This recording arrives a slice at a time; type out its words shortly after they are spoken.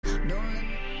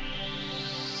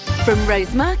From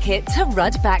Rosemarket to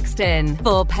Rudbaxton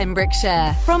for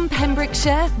Pembrokeshire. From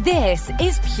Pembrokeshire, this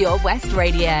is Pure West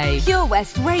Radio. Pure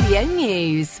West Radio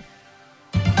News.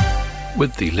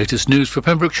 With the latest news for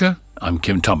Pembrokeshire, I'm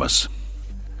Kim Thomas.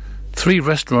 3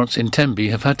 restaurants in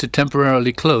Tenby have had to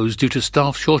temporarily close due to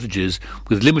staff shortages,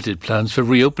 with limited plans for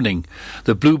reopening.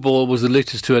 The Blue Ball was the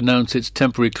latest to announce its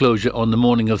temporary closure on the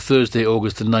morning of Thursday,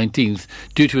 August the 19th,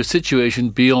 due to a situation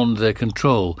beyond their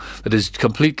control that is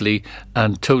completely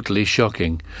and totally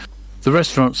shocking. The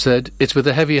restaurant said, "It's with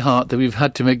a heavy heart that we've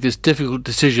had to make this difficult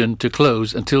decision to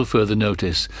close until further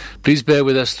notice. Please bear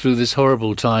with us through this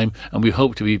horrible time, and we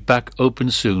hope to be back open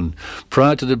soon."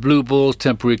 Prior to the Blue Ball's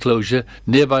temporary closure,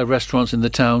 nearby restaurants in the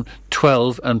town,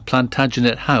 12 and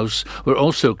Plantagenet House, were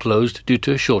also closed due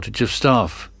to a shortage of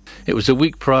staff. It was a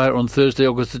week prior, on Thursday,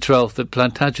 August the 12th, that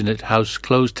Plantagenet House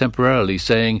closed temporarily,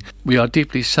 saying, "We are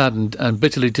deeply saddened and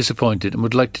bitterly disappointed and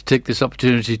would like to take this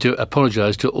opportunity to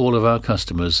apologise to all of our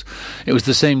customers." It was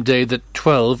the same day that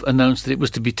 12 announced that it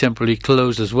was to be temporarily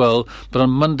closed as well, but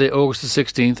on Monday, August the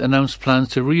 16th, announced plans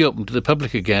to reopen to the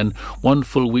public again 1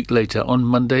 full week later, on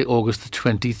Monday, August the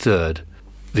 23rd.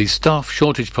 The staff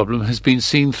shortage problem has been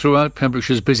seen throughout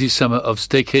Pembrokeshire's busy summer of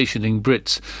staycationing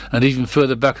Brits, and even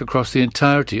further back across the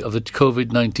entirety of the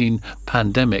COVID-19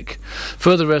 pandemic.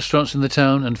 Further restaurants in the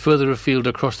town and further afield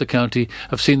across the county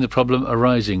have seen the problem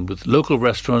arising, with local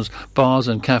restaurants, bars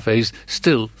and cafes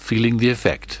still feeling the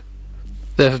effect.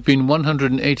 There have been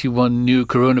 181 new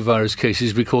coronavirus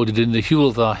cases recorded in the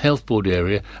Hywel Health Board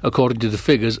area, according to the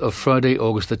figures of Friday,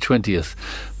 August the 20th.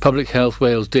 Public Health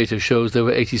Wales data shows there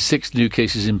were 86 new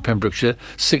cases in Pembrokeshire,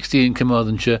 60 in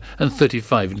Carmarthenshire and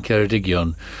 35 in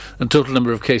Ceredigion. The total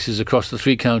number of cases across the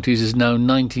 3 counties is now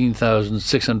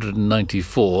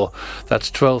 19,694.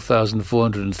 That's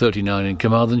 12,439 in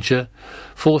Carmarthenshire,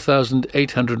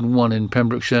 4,801 in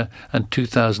Pembrokeshire and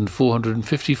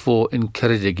 2,454 in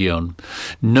Ceredigion.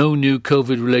 No new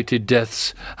COVID-related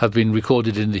deaths have been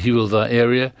recorded in the Hywel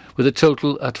area, with a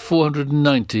total at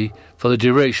 490 for the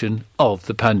duration of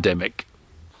the pandemic.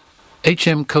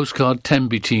 HM Coast Guard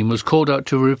Tenby team was called out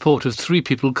to a report of 3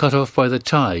 people cut off by the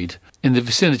tide in the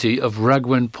vicinity of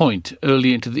Ragwen Point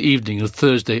early into the evening of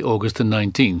Thursday, August the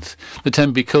 19th. The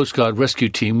Tenby Coast Guard rescue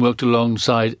team worked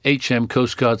alongside HM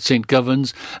Coast Guard St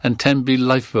Govans and Tenby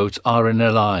Lifeboats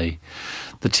RNLI.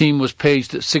 The team was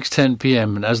paged at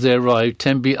 6:10pm, and as they arrived,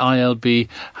 Tenby ILB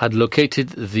had located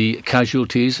the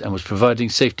casualties and was providing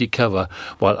safety cover,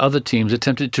 while other teams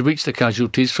attempted to reach the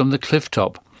casualties from the cliff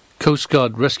top. Coast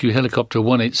Guard Rescue Helicopter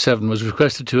 187 was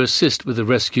requested to assist with the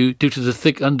rescue due to the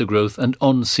thick undergrowth and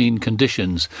on-scene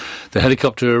conditions. The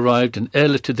helicopter arrived and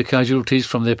airlifted the casualties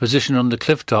from their position on the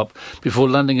cliff top before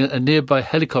landing at a nearby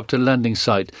helicopter landing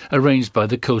site arranged by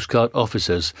the Coast Guard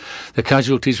officers. The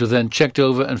casualties were then checked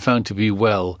over and found to be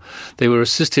well. They were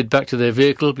assisted back to their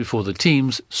vehicle before the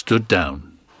teams stood down.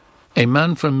 A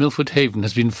man from Milford Haven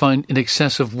has been fined in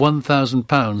excess of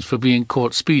 £1,000 for being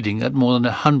caught speeding at more than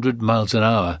 100 miles an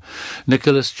hour.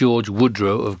 Nicholas George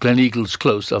Woodrow of Gleneagles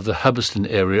Close of the Hubberston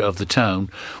area of the town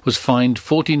was fined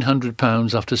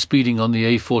 £1,400 after speeding on the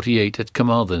A48 at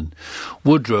Carmarthen.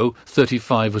 Woodrow,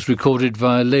 35, was recorded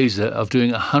via laser of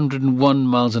doing 101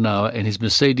 miles an hour in his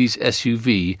Mercedes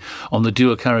SUV on the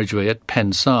dual carriageway at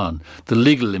Pensarn. The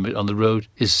legal limit on the road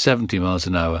is 70 miles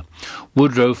an hour.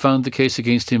 Woodrow found the case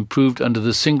against him proved under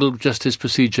the single justice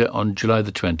procedure on July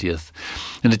the 20th.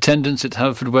 In attendance at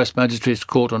Haverfordwest Magistrates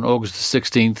Court on August the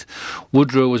 16th,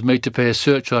 Woodrow was made to pay a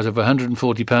surcharge of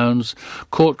 £140,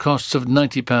 court costs of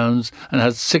 £90, and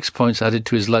had 6 points added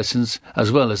to his licence,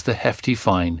 as well as the hefty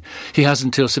fine. He has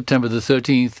until September the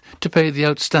 13th to pay the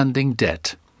outstanding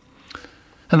debt.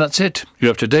 And that's it.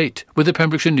 You're up to date with the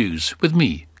Pembrokeshire News with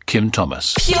me, Kim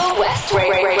Thomas. Pure West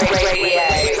Radio.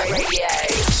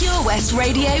 Pure West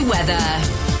Radio weather.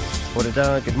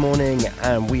 Good morning,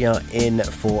 and we are in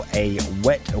for a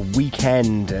wet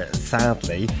weekend,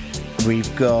 sadly. There's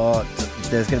going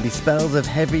to be spells of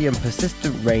heavy and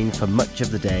persistent rain for much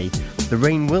of the day. The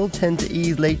rain will tend to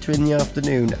ease later in the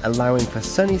afternoon, allowing for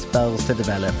sunny spells to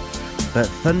develop, but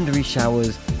thundery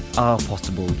showers are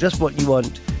possible. Just what you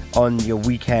want on your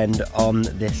weekend on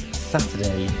this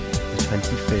Saturday, the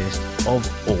 21st of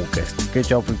August. Good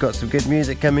job, we've got some good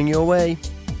music coming your way.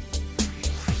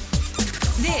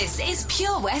 This is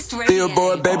Pure West Radio.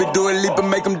 Billboard, baby, do a leap and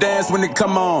make them dance when they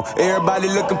come on. Everybody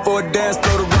looking for a dance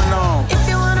floor to run on. If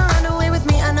you wanna run away with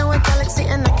me, I know a galaxy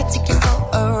and I can take you for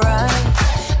a ride.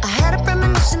 I had a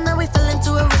premonition that we fell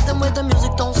into a rhythm where the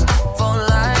music don't stop for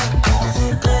life.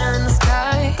 Glitter in the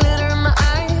sky, glitter in my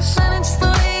eyes, shining just the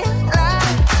way I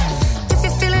like. If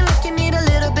you're feeling like you need a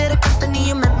little bit of company,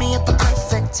 you met me at the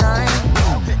perfect time.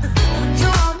 You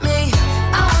want me,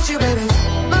 I want you,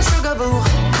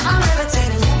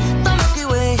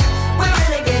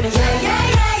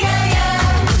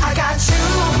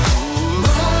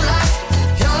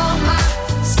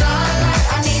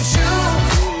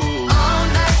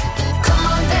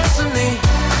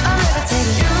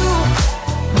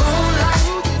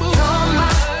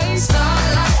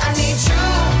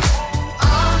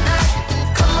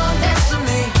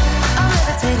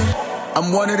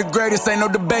 one of the greatest, ain't no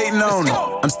debating on it.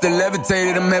 I'm still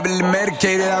levitated, I'm heavily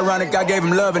medicated. Ironic, I gave him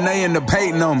love and they end up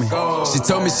hating on me. She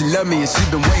told me she loved me and she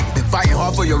been waiting. Been fighting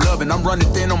hard for your love and I'm running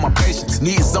thin on my patience.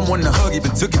 Needing someone to hug,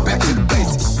 even took it back to the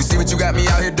basics. You see what you got me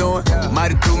out here doing? Might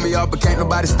have threw me off, but can't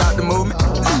nobody stop the movement.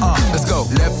 Let's go.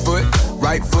 Left foot,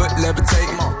 right foot,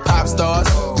 levitating. Pop stars,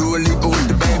 do a leap with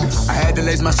the baby. I had to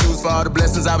lace my shoes for all the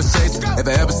blessings I was chasing. If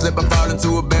I ever slip, I fall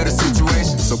into a better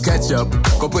situation. So catch up,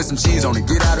 go put some cheese on it,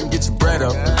 get out and get your bread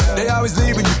up. They always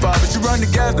leave when you fall, but you run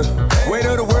together. Weight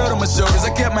of the world on my shoulders, I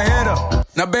kept my head up.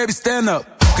 Now baby, stand up,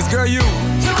 cause girl, you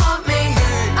want me,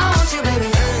 I want you, baby.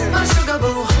 My sugar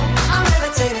boo, I'm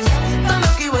levitating. The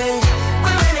Milky Way,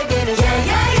 we're renegading.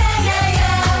 Yeah, yeah, yeah, yeah,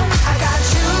 yeah. I got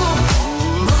you,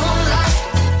 moonlight.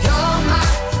 You're my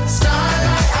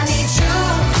starlight. I need you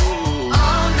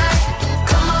all night.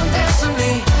 Come on, dance with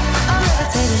me. I'm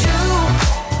levitating. You,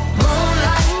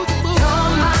 moonlight. You're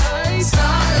my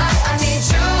starlight. I need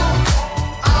you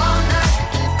all night.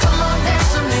 Come on,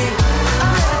 dance with me.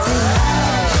 I'm levitating.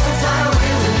 You can fly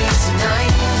away with me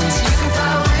tonight. You can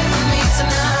fly away with me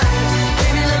tonight.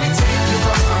 Baby, let me take you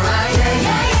for a ride. Yeah,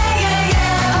 yeah, yeah, yeah,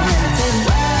 yeah. I'm levitating.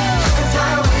 You can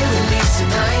fly away with me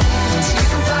tonight. You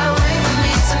can fly away with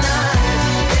me tonight.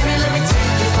 Baby, let me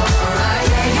take you for a ride.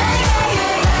 Yeah, yeah, yeah,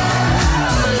 yeah,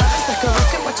 yeah. My love is like a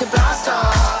rocket, watch it blast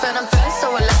off. And I'm feeling so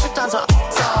electric, dance on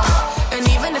off. And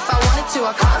even if I wanted to,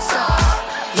 I can't stop.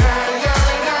 Yeah, yeah,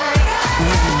 yeah,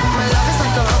 yeah. My love is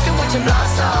like a rocket, watch it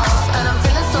blast off. And I'm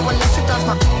feeling so electric, dance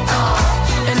my off.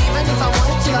 And even if I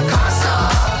wanted to, I can't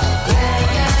stop. Yeah,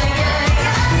 yeah, yeah,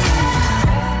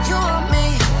 yeah. You want me,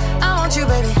 I want you,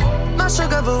 baby. My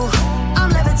sugar boo, I'm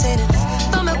levitating.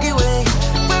 The Milky Way,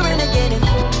 we're renegading.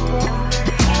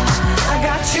 I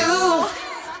got you,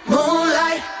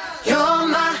 moonlight. You're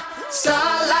my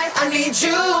starlight. I need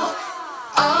you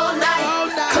all night.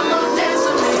 Come on, dance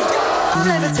with me. I'm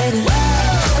levitating. You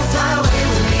can fly away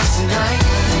with me tonight.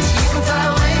 You can fly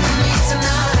away with me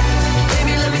tonight.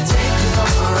 Baby, let me take you for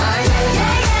a ride. Yeah,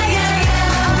 yeah, yeah, yeah,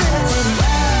 yeah. I'm levitating.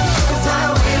 You can fly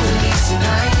away with me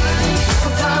tonight. You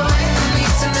can fly away with me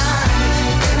tonight.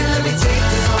 Baby, let me take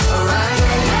you for a ride.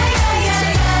 Yeah, yeah, yeah,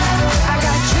 yeah, yeah. I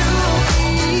got you,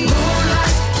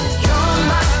 moonlight. You're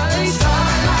my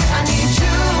starlight. I need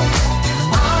you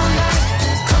all night.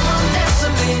 Come on, dance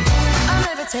with me. I'm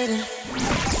levitating.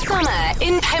 Summer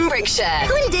in Pembrokeshire.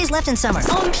 How many days left in summer?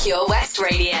 On Pure West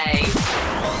Radio.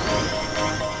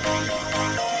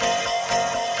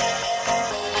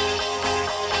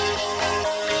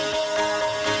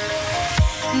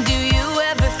 Do you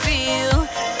ever feel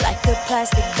like a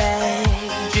plastic bag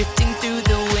drifting through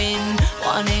the wind,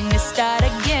 wanting to start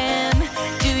again?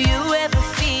 Do you ever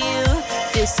feel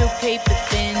so paper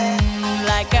thin,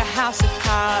 like a house of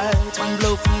cards, one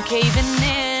blow from caving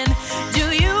in?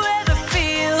 Do you ever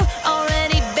feel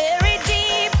already buried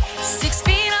deep, 6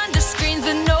 feet under screens,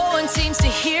 but no one seems to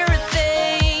hear a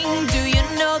thing? Do you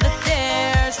know that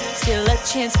there's still a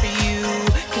chance for you,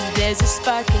 'cause there's a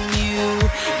spark in you?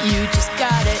 You just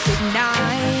gotta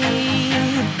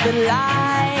ignite the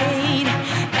light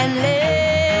and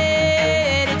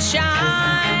let it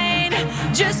shine.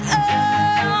 Just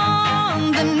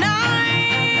on the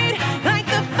night, like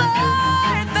the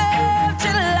 4th of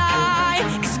July.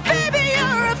 'Cause baby,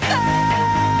 you're a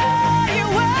firework.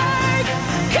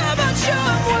 Come on, show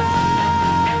 'em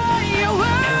what you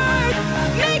work.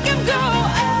 Make 'em go,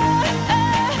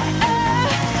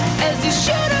 as you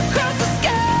shoot across the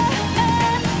sky.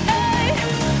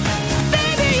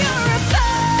 Baby, you're a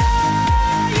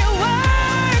firework.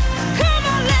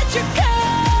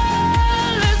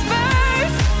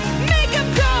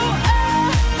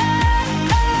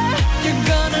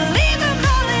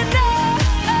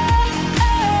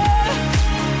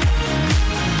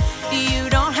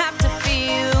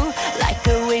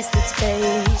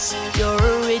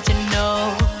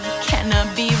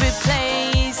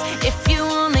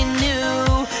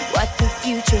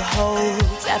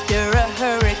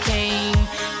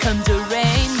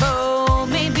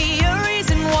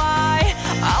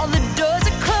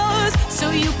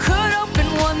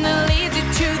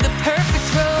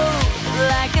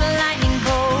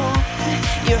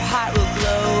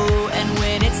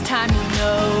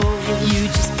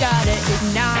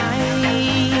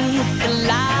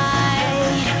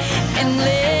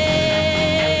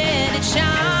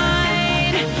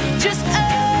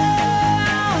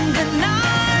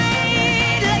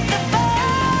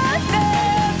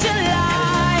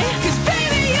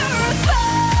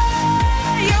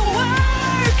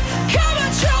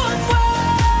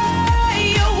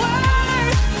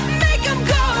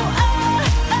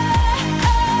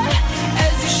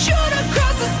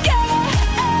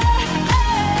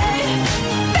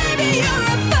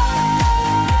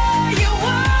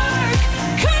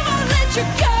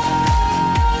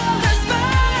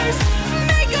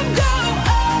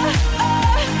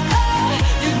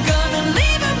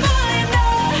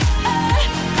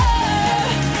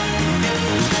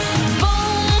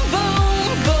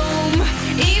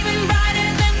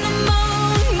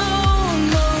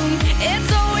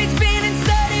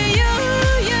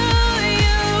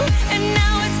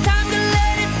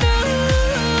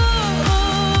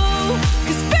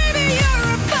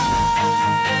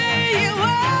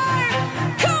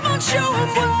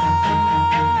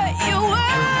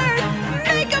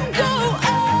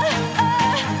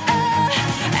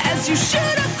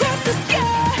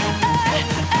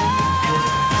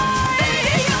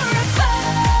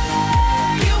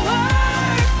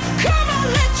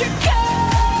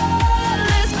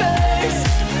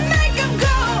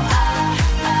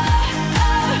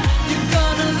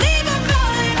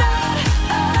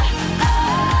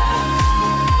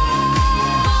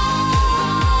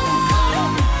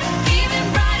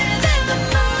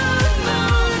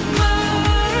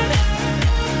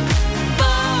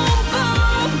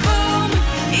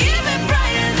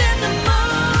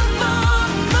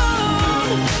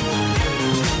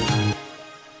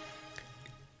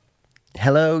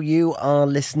 Hello, you are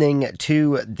listening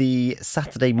to the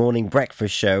Saturday morning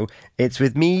breakfast show. It's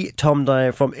with me, Tom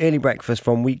Dyer, from Early Breakfast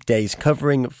from weekdays,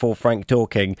 covering for Frank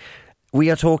Talking. We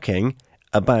are talking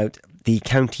about the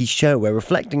county show. We're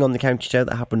reflecting on the county show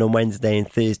that happened on Wednesday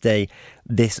and Thursday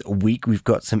this week. We've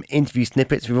got some interview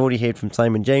snippets. We've already heard from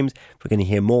Simon James. We're going to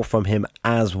hear more from him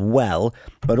as well.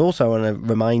 But also I want to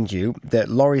remind you that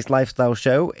Laurie's Lifestyle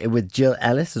Show with Jill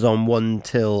Ellis is on 1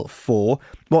 till 4.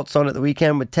 What's on at the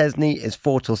weekend with Tesney is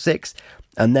 4 till 6.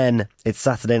 And then it's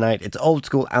Saturday night. It's Old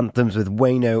School Anthems with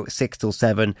Wayno, 6 till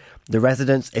 7. The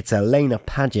Residents, it's Elena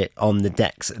Paget on the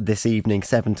decks this evening,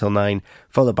 7 till 9.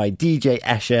 Followed by DJ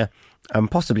Escher. And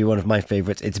possibly one of my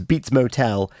favourites, it's Beats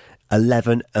Motel,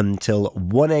 11 until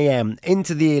 1am.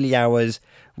 Into the early hours,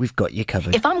 we've got you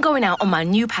covered. If I'm going out on my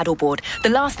new paddleboard, the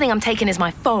last thing I'm taking is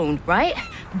my phone, right?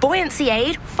 Buoyancy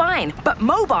aid, fine. But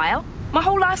mobile? My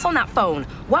whole life's on that phone.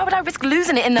 Why would I risk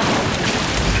losing it in the...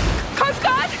 Coast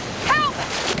Guard, help!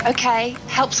 Okay,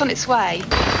 help's on its way.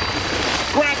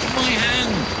 Grab my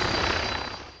hand!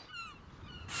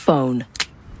 Phone.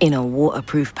 In a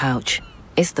waterproof pouch.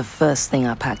 It's the first thing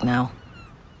I pack now.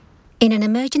 In an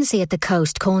emergency at the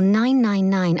coast, call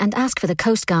 999 and ask for the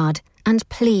Coast Guard. And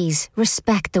please,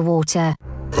 respect the water.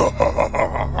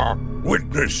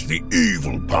 Witness the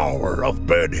evil power of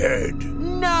Bedhead.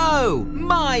 No!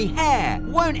 My hair!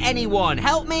 Won't anyone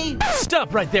help me?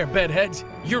 Stop right there, Bedheads.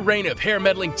 Your reign of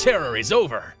hair-meddling terror is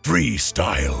over.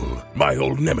 Freestyle, my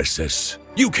old nemesis.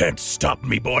 You can't stop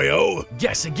me, boyo.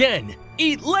 Guess again.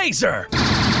 Eat laser!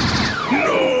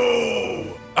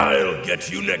 No! I'll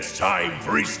get you next time,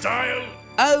 Freestyle.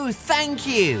 Oh, thank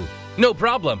you. No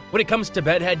problem. When it comes to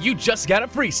Bedhead, you just gotta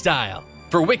freestyle.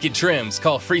 For wicked trims,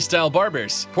 call Freestyle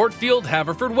Barbers, Portfield,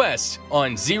 Haverfordwest,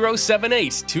 on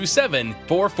 07827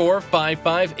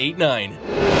 445589.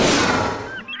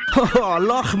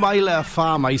 Lochmeyler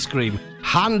Farm Ice Cream.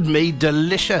 Handmade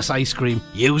delicious ice cream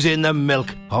using the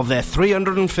milk of their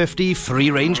 350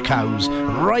 free-range cows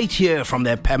right here from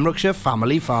their Pembrokeshire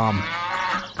family farm.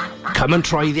 Come and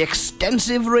try the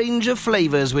extensive range of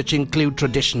flavours which include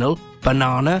traditional,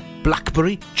 banana,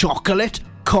 blackberry, chocolate,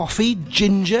 coffee,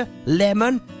 ginger,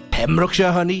 lemon,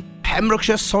 Pembrokeshire honey,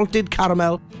 Pembrokeshire salted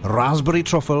caramel, raspberry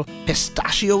truffle,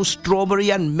 pistachio,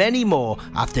 strawberry and many more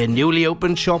at their newly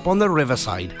opened shop on the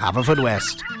Riverside,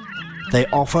 Haverfordwest. They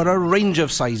offer a range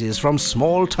of sizes from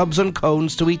small tubs and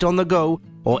cones to eat on the go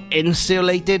or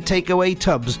insulated takeaway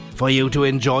tubs for you to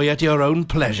enjoy at your own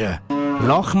pleasure.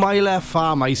 Lochmeyler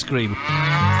Farm Ice Cream.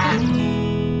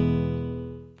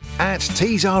 At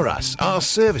Tees R Us, our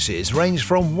services range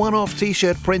from one-off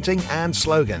t-shirt printing and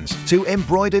slogans to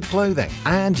embroidered clothing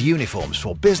and uniforms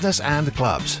for business and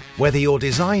clubs. Whether your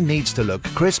design needs to look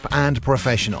crisp and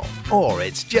professional or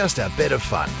it's just a bit of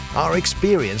fun, our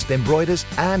experienced embroiders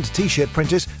and t-shirt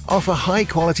printers offer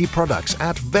high-quality products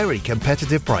at very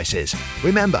competitive prices.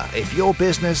 Remember, if your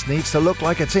business needs to look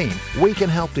like a team, we can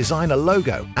help design a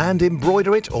logo and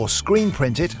embroider it or screen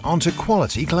print it onto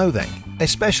quality clothing,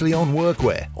 especially on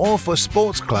workwear or for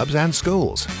sports clubs and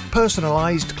schools.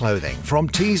 Personalised clothing from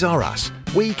Tees R Us.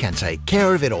 We can take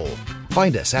care of it all.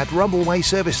 Find us at Rumbleway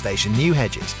Service Station, New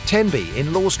Hedges, 10B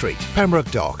in Law Street, Pembroke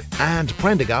Dock and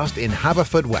Prendergast in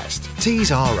Haverfordwest.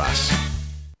 Tees R Us.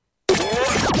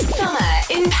 Summer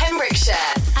in Pembrokeshire.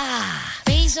 Ah,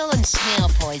 basil and snail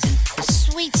poison. The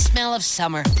sweet smell of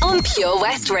summer. On Pure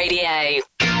West Radio.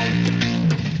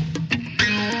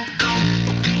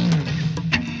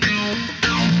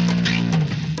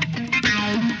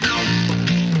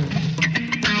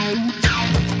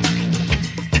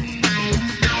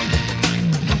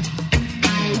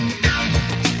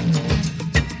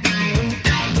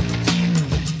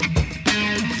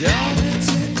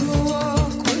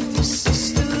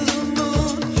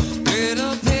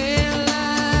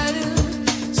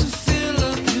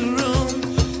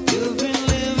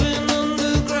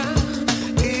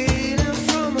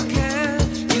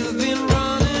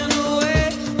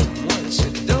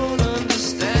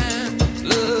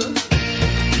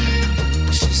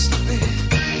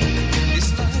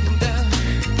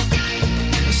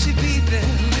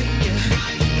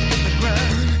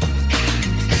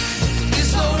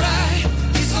 It's alright.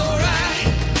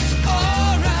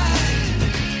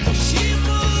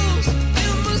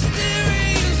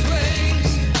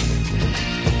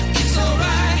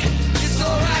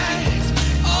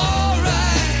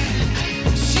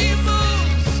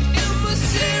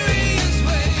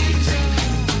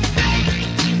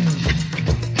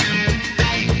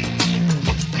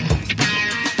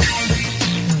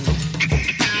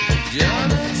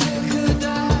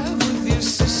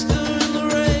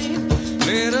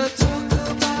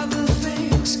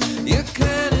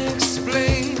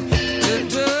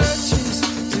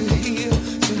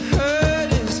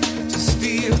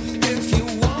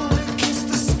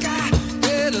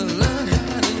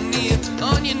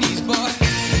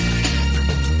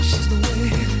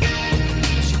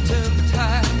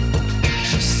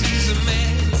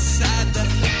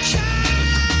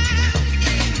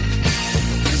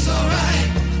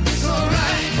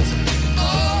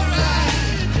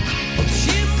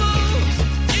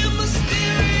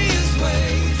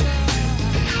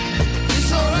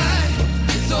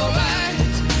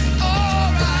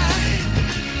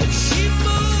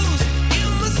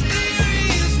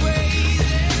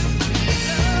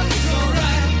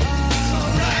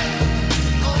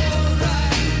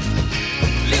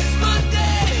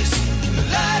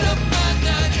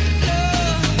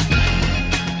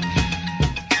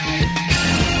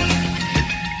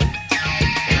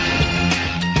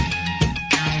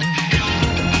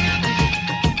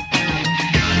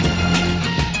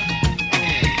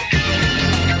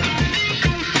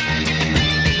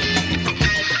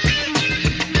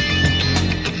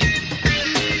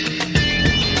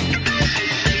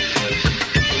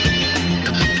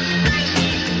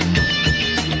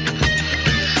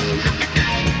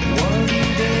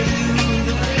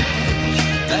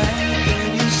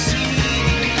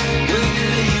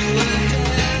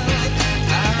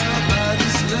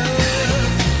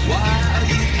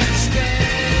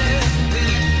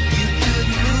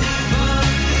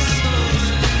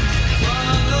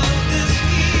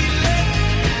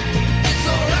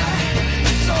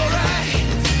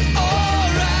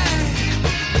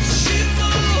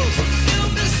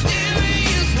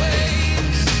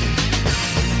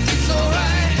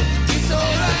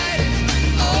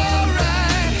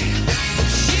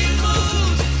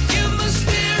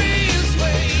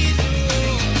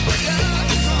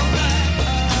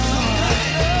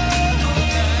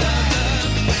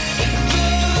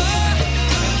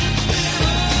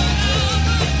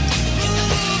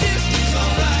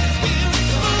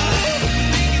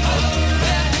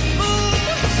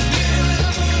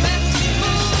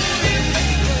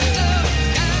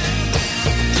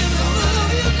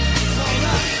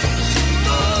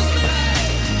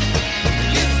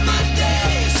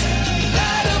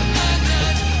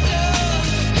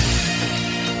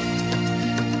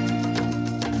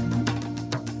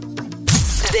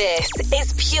 This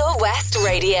is Pure West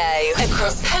Radio.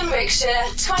 Across Pembrokeshire,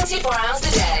 24 hours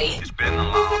a day. It's been a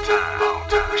long time.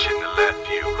 We shouldn't have left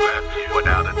you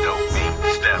without a dope beat.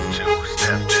 Step two,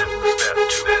 step two, step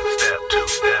two, step two,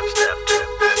 step two, step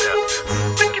two.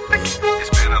 It's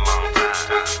been a long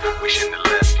time. We shouldn't have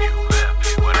left you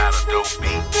without a dope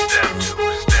beat. Step two,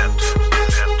 step two,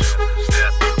 step two,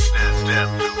 step two, step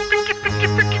two.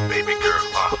 Baby girl.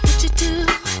 What would you do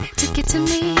to get to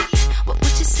me? What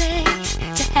would you say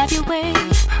to have your way?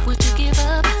 Would you give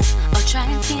up or try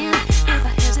again? If I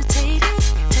hesitate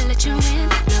to let you in,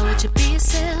 now would you be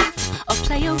yourself or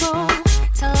play a role?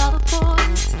 Tell all the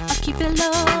boys I'll keep it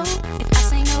low. If I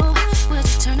say no, would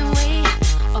you turn away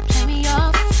or play me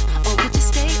off? Or would you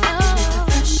stay up? And if the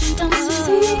first you don't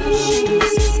succeed,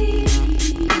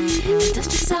 then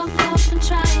dust yourself off and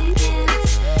try again.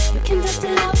 You can dust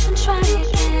it off and try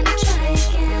again, try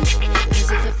again.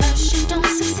 Cause if the first you don't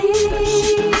succeed,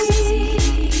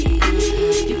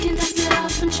 you can dust it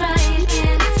off and try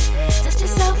again. Dust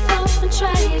yourself off and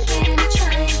try again,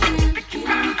 try again.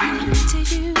 I'm into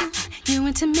you, you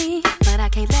into me, but I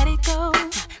can't let it go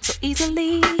so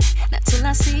easily. Not till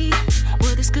I see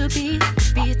what this could be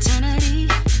eternity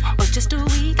or just a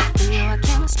week. We know our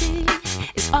chemistry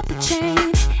is off the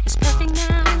chain. It's perfect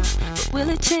now, but will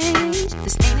it change?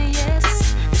 This ain't a yes,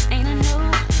 this ain't a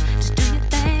no. Just do your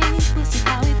thing, we'll see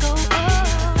how it goes.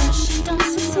 First you don't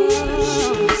succeed,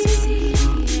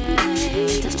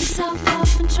 dust yourself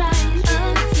off and try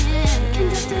again. You can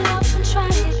dust it off and try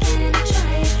again,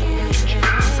 try again.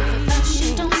 So if first you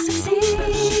don't succeed,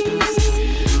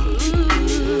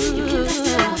 you can dust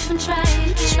it off and try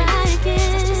again,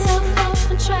 dust yourself off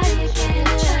and try again,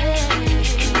 try again.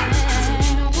 So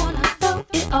you don't wanna throw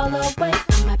it all away.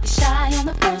 I might be shy on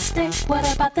the first day, what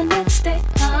about the next day?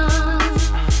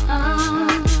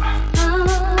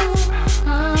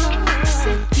 I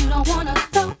said you don't wanna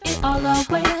throw it all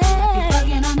away. Might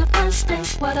be bugging on the first day,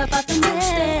 what about the next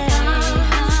day?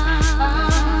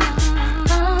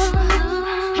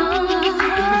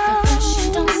 And if at first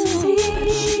you don't succeed,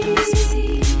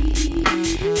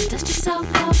 then dust yourself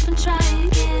off and try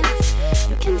again.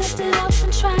 You can dust it off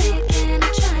and try again,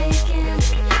 try again.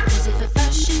 Cause if at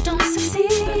first you don't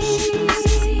succeed,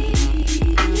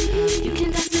 you can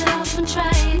dust it off and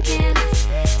try again.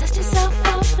 Dust yourself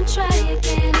off and try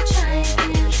again, try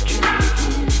again, try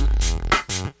again.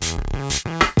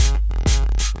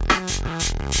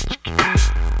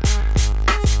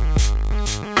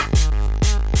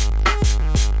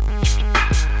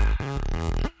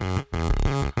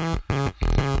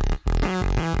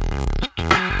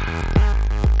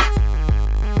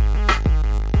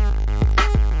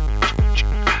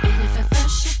 And if at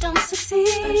first you don't succeed,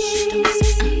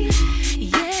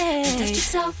 yeah, dust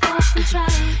yourself off and try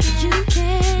again. You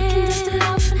can dust it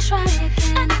off and try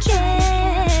again,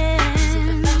 again. 'Cause if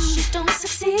at first you don't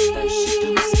succeed,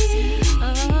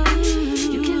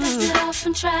 you can dust it off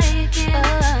and try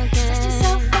again. Dust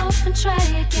yourself off and try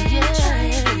again, try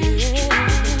again.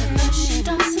 If at first you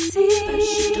don't succeed,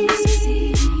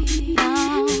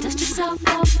 then dust yourself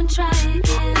off and try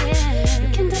again. You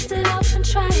can dust it off and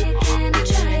try again,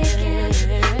 try again.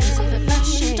 'Cause if at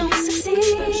first you don't succeed,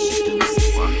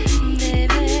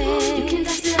 baby, you can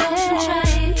dust it off and try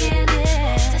again.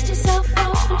 Dust yourself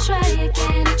off and try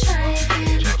again, try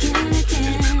again, again,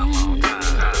 again.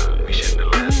 We shouldn't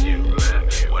have left you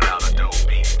without a dope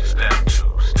beat. Step two,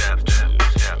 step two,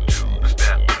 step two,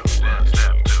 step two,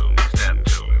 step two, step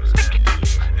two.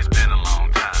 It's been a long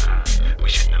time. We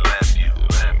shouldn't have left you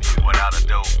without a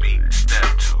dope beat. Step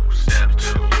two, step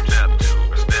two, step two,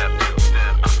 step two,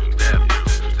 step two, step two,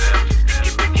 step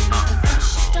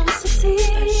two. Don't succeed,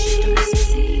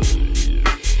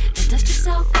 then dust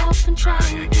yourself off and try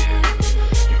again.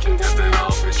 You can dust it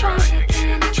off and try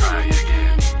again, try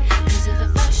again. 'Cause if at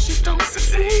first you don't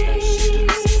succeed,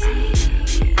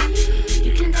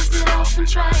 you can dust it off and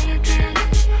try again.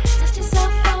 Dust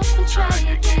yourself off and try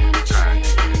again, try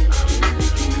again.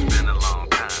 It's been a long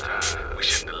time. We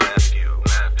shouldn't have left you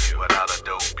without a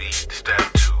dope beat. Step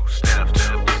two, step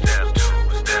two, step two,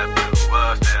 step two,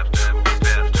 step two,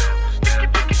 step two.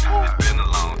 It's been a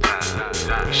long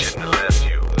time. We shouldn't have left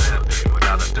you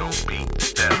without a dope beat.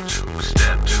 Step two,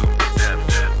 step two, step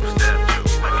two, step two,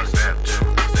 step two,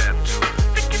 step two.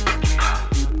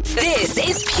 This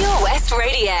is Pure West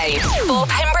Radio. For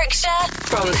Pembrokeshire,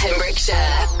 from Pembrokeshire.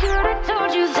 I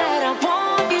told you that I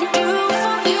want you to do.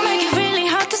 You make it really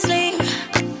hard to sleep.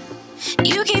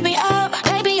 You keep me up,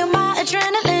 baby, you're my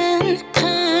adrenaline.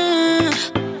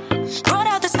 Brought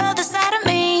out this other side of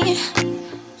me.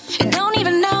 You don't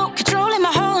even know, controlling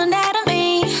my whole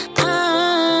anatomy.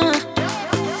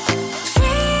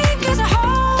 Fingers are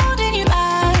holding you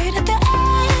like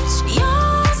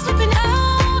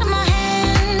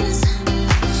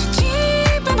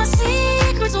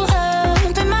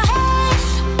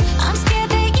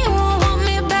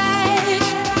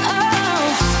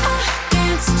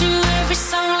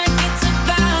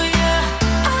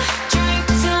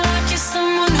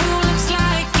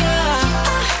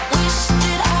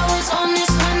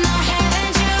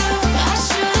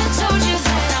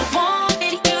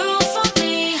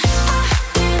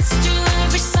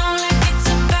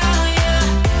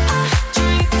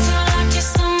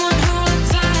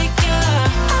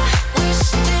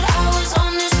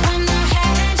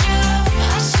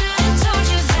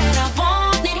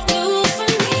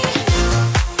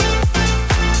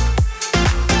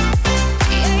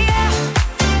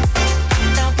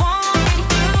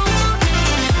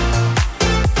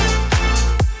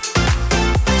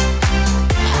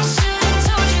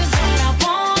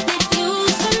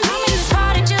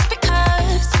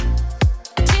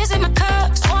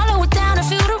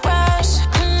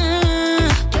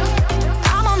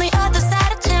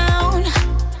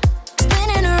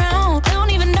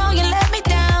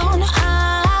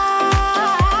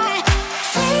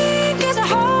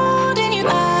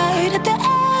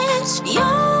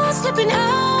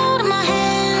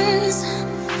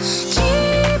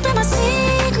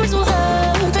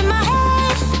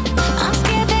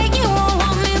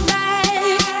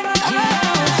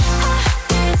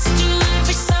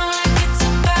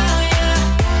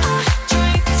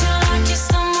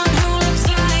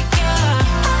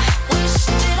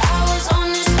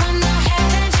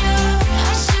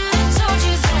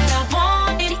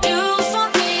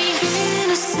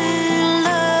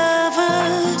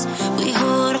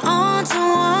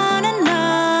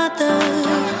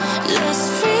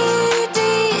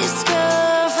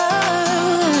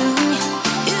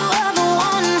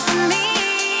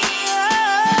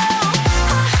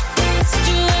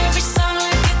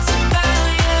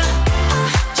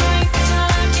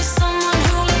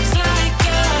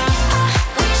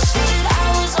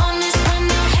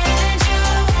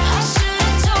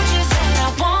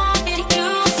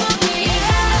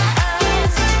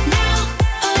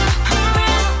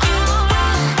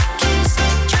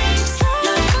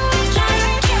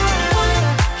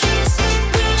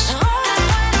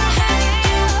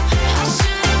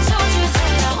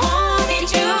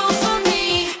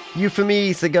Euphemy,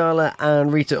 Sagala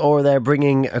and Rita Ora there,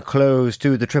 bringing a close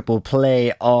to the triple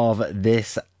play of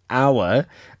this hour.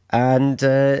 And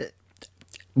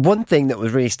one thing that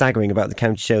was really staggering about the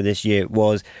county show this year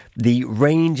was the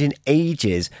range in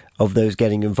ages of those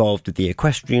getting involved with the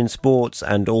equestrian sports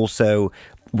and also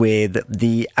with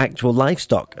the actual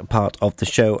livestock part of the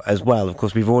show as well. Of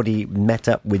course, we've already met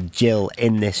up with Jill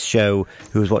in this show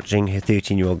who was watching her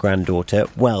 13-year-old granddaughter.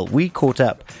 Well, we caught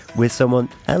up with someone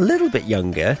a little bit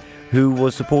younger who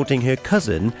was supporting her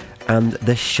cousin and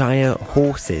the Shire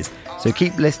horses. So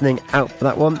keep listening out for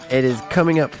that one. It is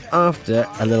coming up after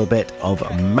a little bit of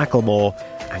Macklemore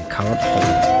and Can't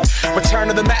Hold. Return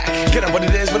to the Mac, get up what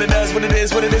it is, what it does, what it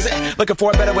is, what it isn't. Looking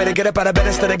for a better way to get up out of bed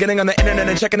instead of getting on the internet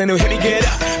and checking a new hit. Me get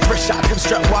up, first shot, hip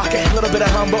strut walking. A little bit of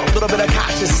humble, a little bit of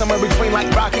cautious. Somewhere between like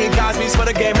Rocky and Cosby's for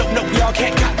the game. Nope, y'all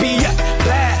can't copy yet.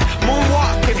 Bad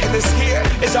moonwalking, and this here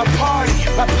is our party.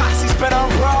 My posse's been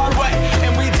on Broadway,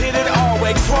 and we did it all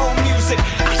way. Grown music,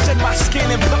 I shed my skin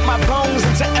and put my bones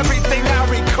into everything I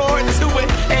record to it.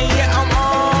 And yeah, I'm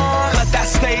on. Let that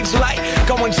stage light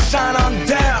go and shine on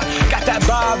down. Got that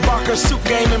Bob Barker suit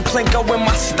game and Plinko in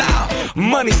my style.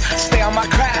 Money, stay on my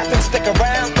craft and stick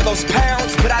around for those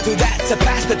pounds. But I do that to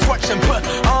pass the torch and put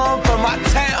on for my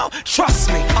town.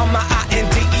 Trust me, on my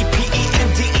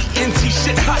INDEPENDENT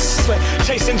shit hustling.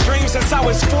 Chasing dreams since I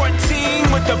was 14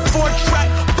 with the 4-track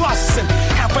bustin'.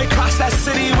 Halfway across that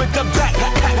city with the back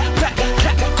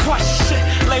crush shit.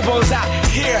 Labels out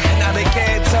here, now they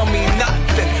can't tell me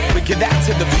nothing. We give that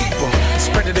to the people,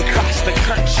 spread it across the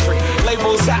country.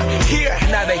 Labels out here,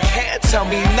 now they can't tell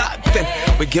me nothing.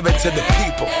 We give it to the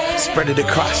people, spread it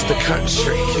across the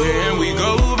country. Here we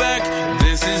go back,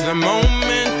 this is the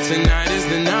moment, tonight is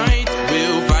the night.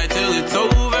 We'll fight till it's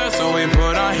over, so we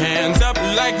put our hands up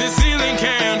like the ceiling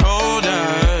can't hold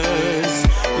us.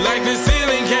 Like the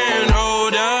ceiling can't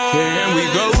hold us. Here we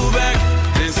go back,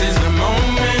 this is the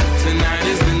moment, tonight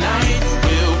is the night.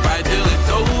 We'll fight till it's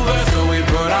over, so we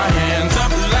put our hands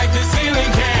up like the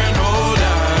ceiling can't hold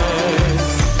us.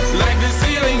 Like the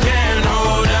ceiling can't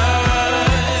hold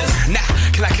us. Now,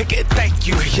 can I kick it? Thank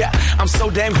you, yeah, I'm so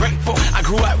damn grateful. I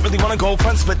grew up really wanna go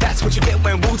fronts, but that's what you get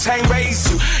when Wu-Tang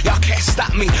raised you. Y'all can't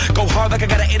stop me, go hard like I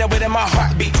got an 808 in my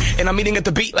heartbeat. And I'm eating at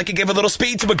the beat like it gave a little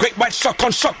speed to a great white shark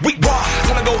on shark week. Raw,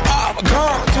 time to go off,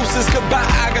 gone, deuces goodbye.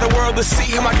 I got a world to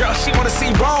see, and my girl, she wanna see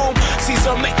Rome.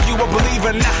 Caesar make you a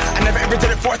believer, nah, I never ever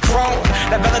did it for a throne.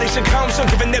 That validation comes from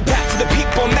giving it back to the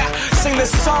people. Now, sing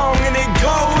this song and it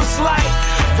goes like,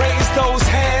 raise those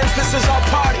hands, this is our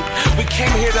party. We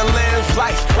came here to live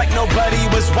life like nobody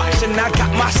was watching. I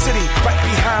got my city right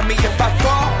behind me. If I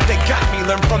fall, they got me.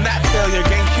 Learn from that failure,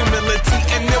 gain humility,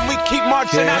 and then we keep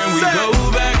marching. Here we go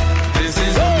back, this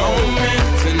is the moment,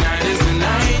 tonight is the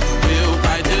night. We'll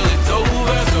fight till it's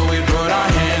over, so we put our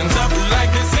hands up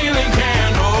like the ceiling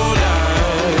can't hold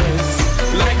us.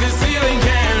 Like the ceiling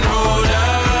can't hold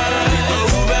us. We go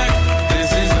back, this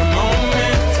is the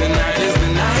moment, tonight is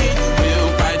the night.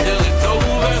 We'll fight till it's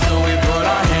over, so we put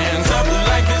our hands up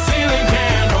like the ceiling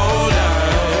can't hold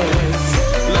us.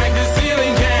 Like the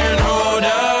ceiling can't hold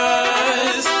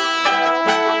us.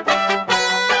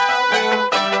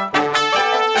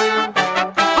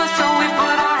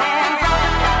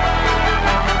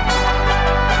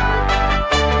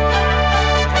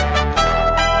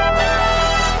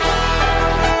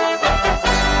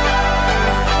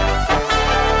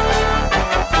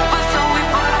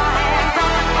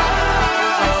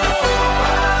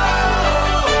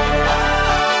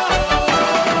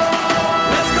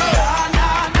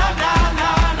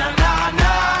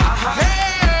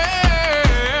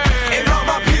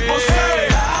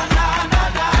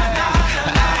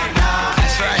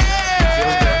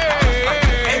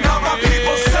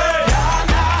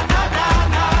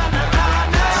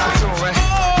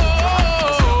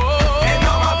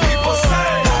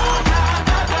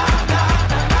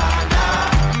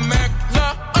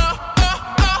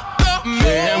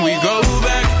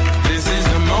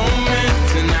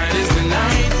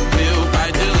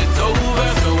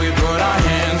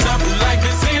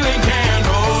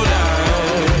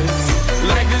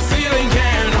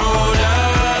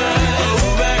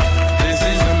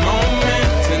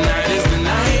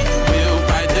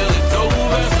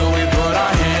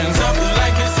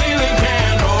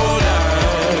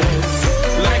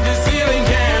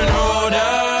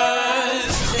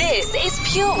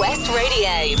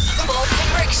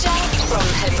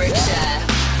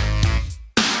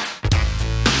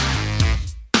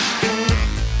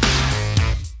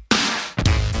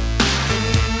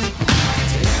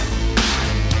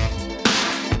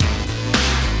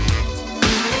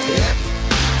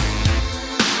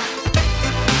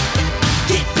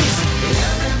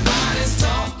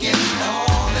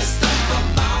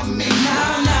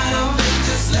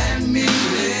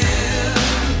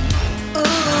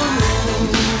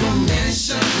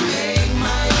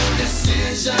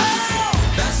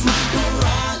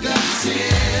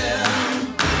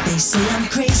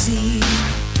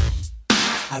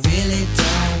 really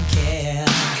don't care.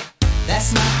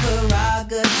 That's my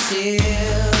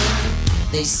prerogative.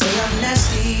 They say I'm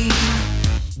nasty,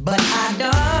 but I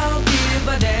don't give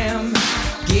a damn.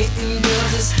 Getting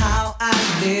girls is how I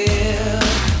live.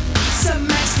 Some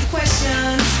ask me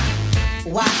questions,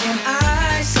 why am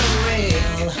I so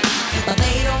real? But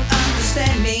they don't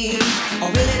understand me, or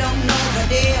really don't know the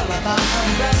deal about a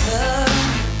brother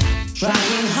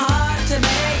trying hard to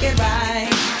make it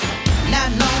right. Not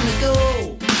long ago,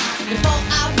 before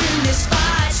I win this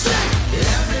fight,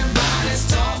 everybody's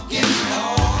talking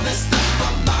all this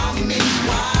stuff about me.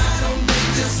 Why don't they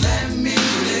just let me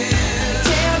live?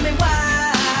 Tell me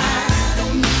why. I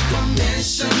don't need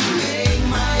permission, make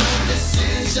my own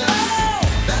decisions. Oh,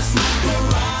 that's my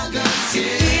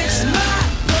prerogative. It's my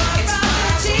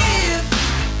prerogative.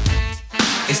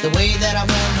 It's the way that I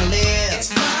wanna live.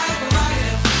 It's my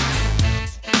prerogative.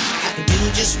 I can do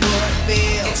just what I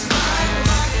feel. It's my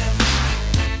prerogative.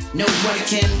 Nobody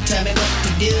can tell me what to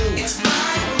do. It's my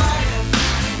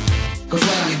prerogative. 'Cause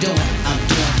what I'm doing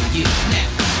for you now.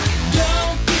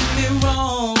 Don't get me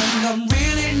wrong, I'm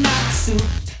really not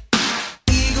suited.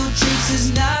 Ego trips is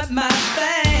not my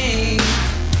thing.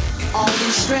 All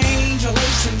these strange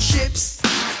relationships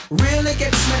really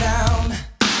gets me down.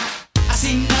 I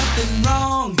see nothing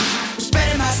wrong with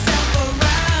spreading myself around.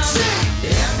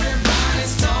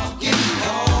 Everybody's talking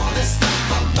all this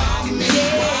stuff about me.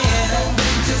 Yeah. Why don't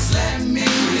they just let me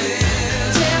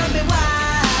live? Tell me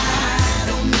why. I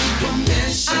don't need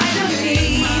permission. I don't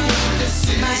need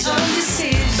my own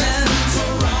decision. That's my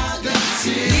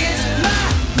prerogative. It's my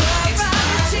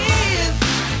prerogative.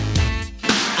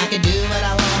 I can do what I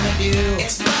wanna do.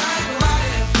 It's my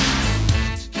prerogative.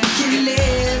 Can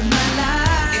live my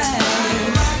life. It's my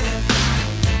prerogative.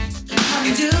 I'm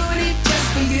doing it just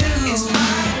for you. It's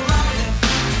my prerogative.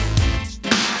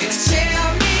 It's tell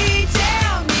me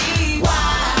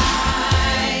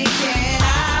why can't I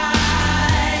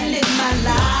live my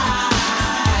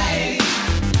life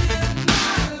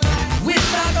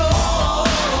without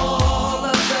all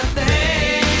of the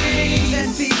things that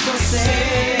people say?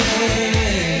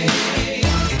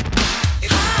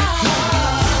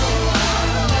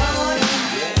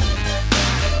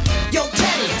 Yo,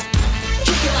 Teddy,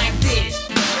 kick it like this.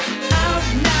 Out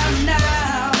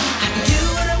now. I can do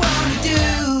what I wanna do.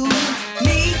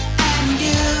 Me and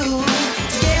you.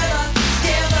 Together.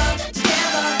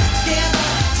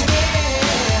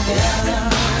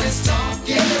 Everybody's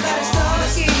talking.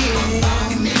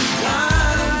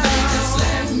 Why don't they just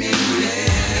let me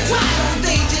live? Why don't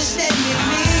they just let me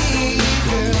live,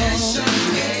 girl?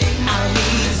 I don't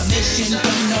need permission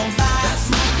from nobody. That's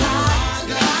my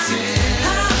prerogative.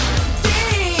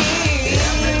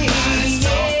 Everybody's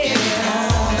talking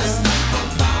all this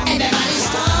stuff about me. Everybody's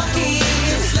talking.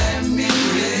 Just let me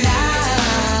live.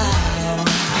 Now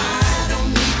I don't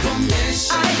need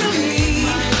permission. I don't need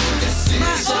my own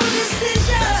decision.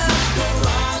 That's my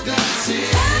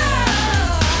prerogative.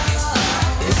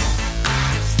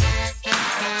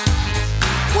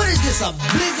 What is this, a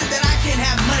blizzard that I can't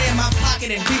have money in my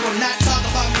pocket and people not talk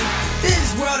about me?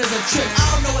 This world is a trip. I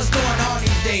don't know what's going on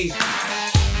these days.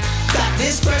 Got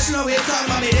this person over here talking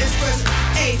about me, this person.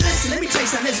 Hey, listen, let me tell you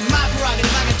something. This is my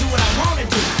prerogative. I can do what I want to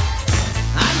do.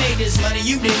 I made this money,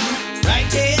 you didn't. Right,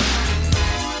 Ted?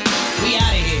 We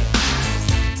out of here.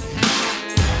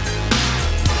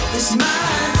 It's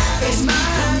mine. It's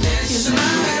mine. It's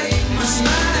mine. It's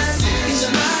mine. It's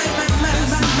mine.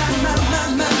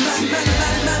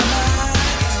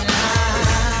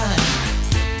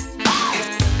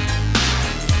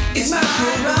 It's my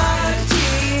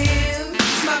prerogative.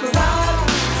 It's my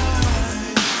prerogative.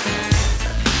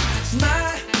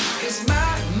 It's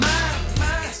my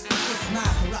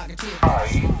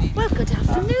prerogative. Well, good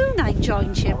afternoon. I'm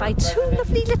joined here by two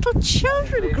lovely little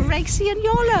children, Gracie and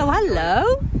Yolo.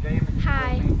 Hello.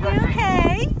 Hi. You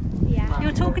okay? Yeah.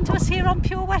 You're talking to us here on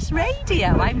Pure West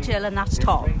Radio. I'm Jill and that's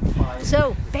Tom.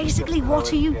 So, basically,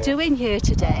 what are you doing here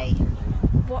today?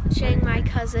 Watching my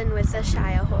cousin with the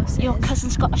Shire horses. Your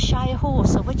cousin's got a Shire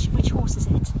horse. So which horse is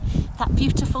it? That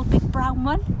beautiful big brown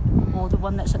one? Or the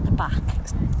one that's at the back?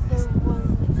 The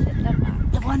one that's at the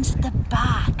back. The one's at the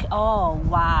back. Oh,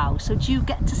 wow. So do you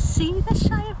get to see the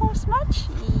Shire horse much?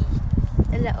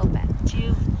 A little bit. Do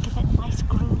you give it nice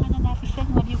grooming and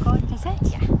everything when you go and visit?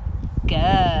 Yeah.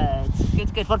 Good.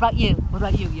 What about you?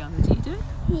 Yana? Do you do it?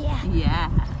 Yeah. Yeah.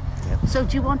 So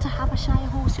do you want to have a Shire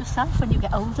horse yourself when you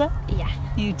get older? Yeah.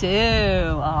 You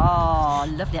do? Oh,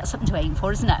 lovely. That's something to aim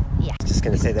for, isn't it? Yeah. Just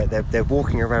going to say that they're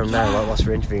walking around now whilst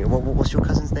we're interviewing. What's your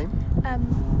cousin's name?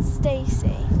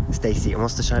 Stacey. Stacey. And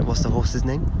what's the horse's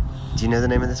name? Do you know the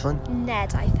name of this one?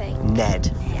 Ned, I think.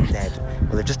 Ned. Yes. Ned.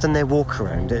 Well, they've just done their walk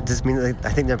around. It does mean that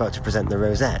I think they're about to present the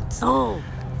rosettes. Oh,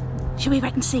 should we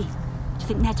wait and see? Do you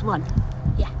think Ned's won?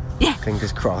 Yeah.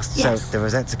 Fingers crossed. Yes. So the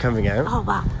rosettes are coming out. Oh,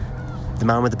 wow. The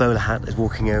man with the bowler hat is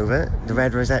walking over. The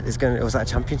red rosette is going to... Was that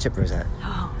a championship rosette?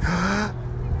 Oh.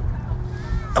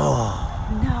 Oh.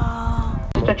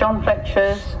 No. Mr. John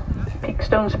Fletcher's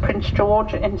Peakstone's Prince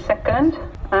George in second.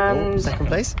 And second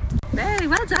place? Very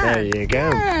well done. There you go.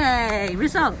 Yay,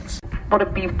 results. What a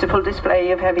beautiful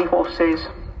display of heavy horses.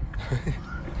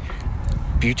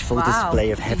 Beautiful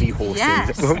display of heavy horses.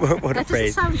 Yes. What a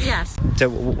phrase. Yes. So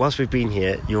whilst we've been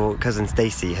here, your cousin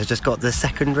Stacey has just got the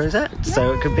second rosette. Yay.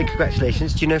 So big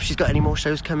congratulations. Do you know if she's got any more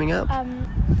shows coming up?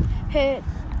 Her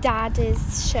dad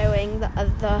is showing the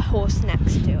other horse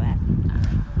next to it.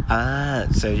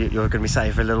 So you're going to be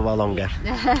sat for a little while longer.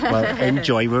 Well,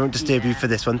 enjoy. We won't disturb you for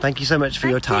this one. Thank you so much for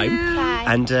your time. Bye.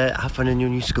 And have fun in your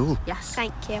new school. Yes.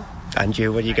 Thank you. And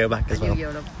you when you go back as well.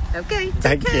 Okay.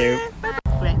 Thank you.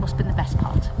 Great. What's been the best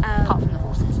part? Apart from the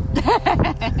horses.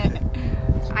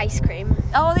 Ice cream.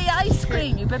 Oh, the ice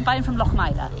cream. You've been buying from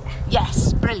Lochmeyler?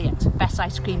 Yes. Brilliant. Best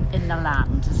ice cream in the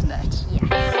land, isn't it?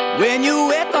 Yeah. When you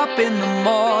wake up in the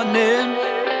morning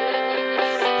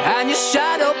and you're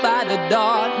shadowed by the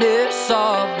darkness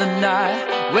of the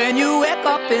night. When you wake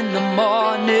up in the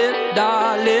morning,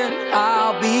 darling,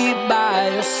 I'll be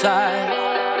by your side.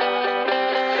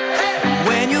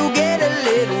 When you get a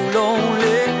little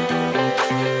lonely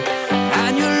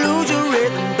and you lose your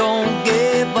rhythm, don't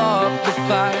give up the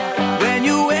fight. When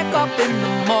you wake up in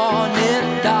the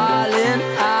morning, darling,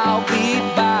 I'll be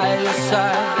by your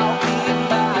side. I'll be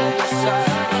by your side.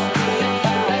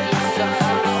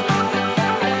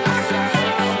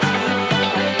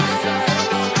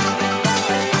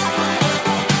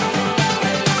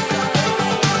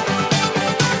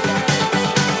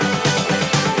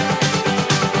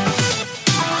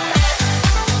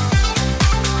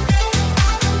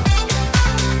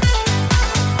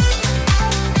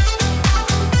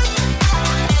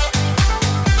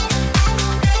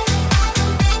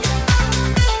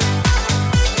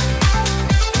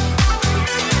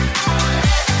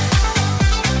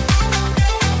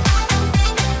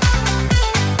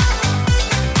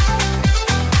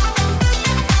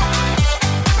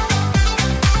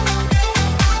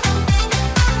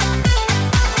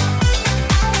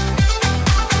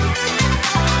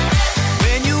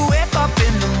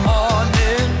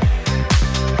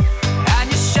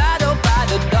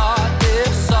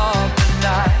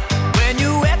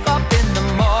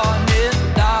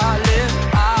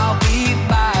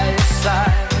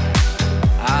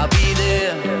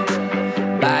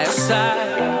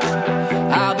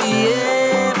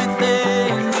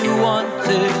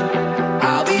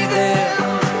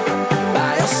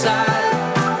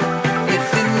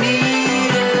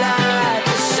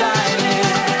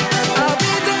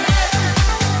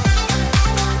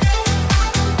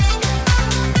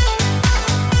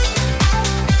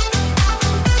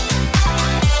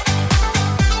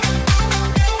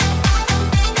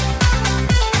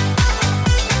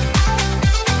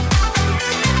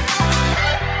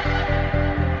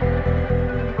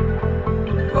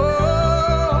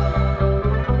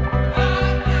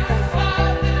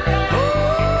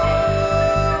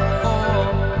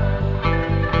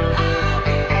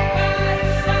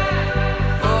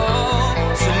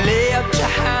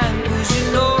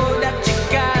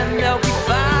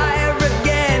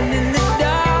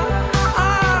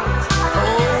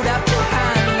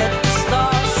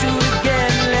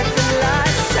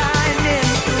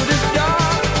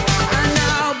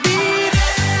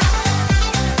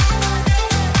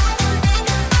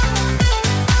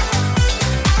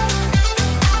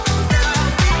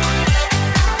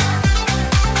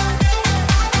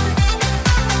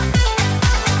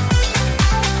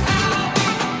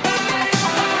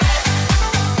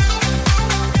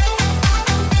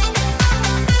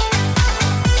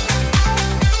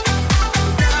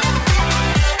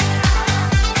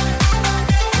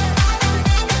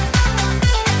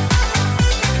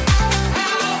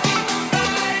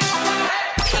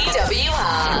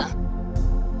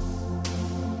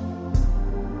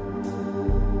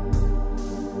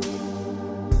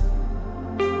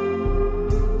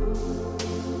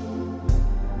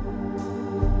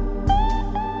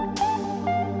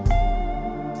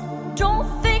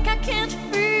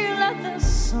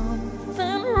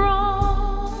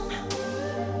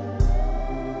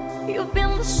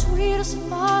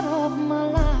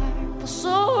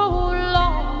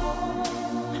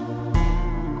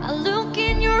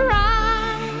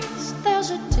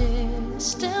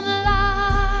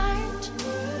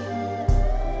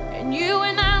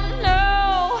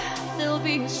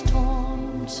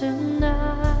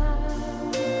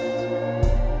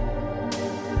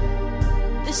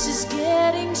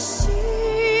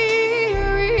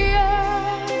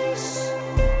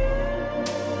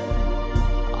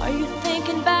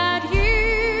 thinking about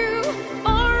you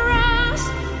or us.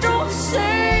 Don't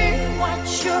say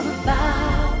what you're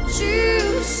about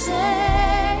to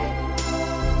say.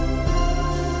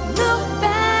 Look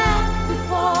back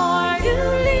before you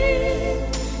leave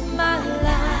my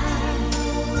life.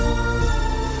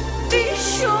 Be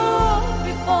sure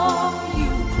before you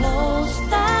close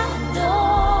that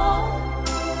door.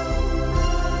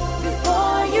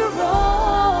 Before you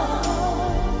roll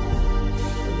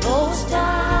those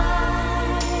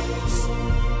dice,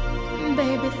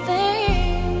 baby,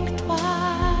 think twice.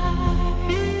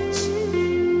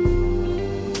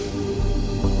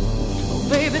 Oh,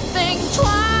 baby, think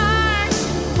twice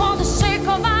for the sake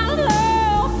of our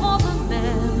love, for the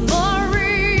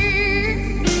memory,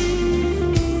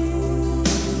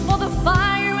 for the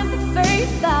fire and the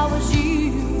faith that was you.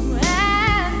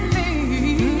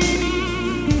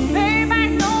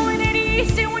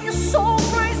 When your soul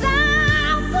cries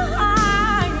out the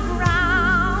high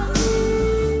ground,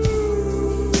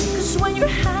 'cause when you're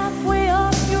halfway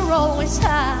up, you're always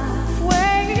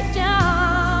halfway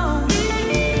down.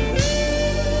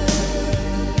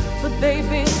 But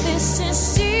baby, this is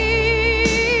serious.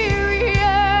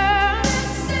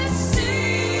 This is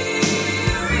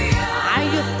serious. Are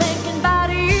you thinking about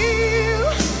you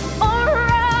or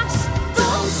us?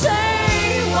 Don't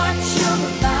say what you're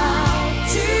about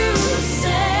to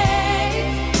say.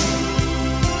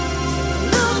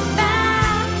 Look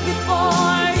back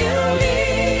before you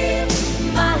leave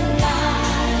my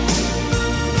life.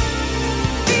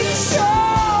 Be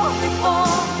sure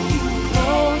before you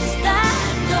close that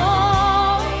door.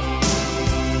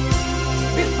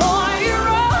 Before you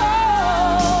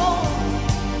roll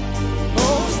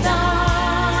those dice,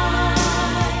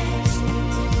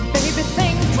 baby,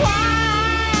 think twice.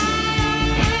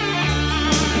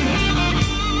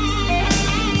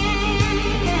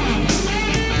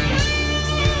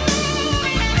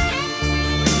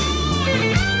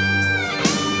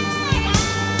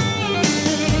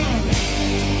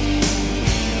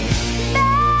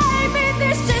 Baby,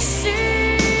 this is serious.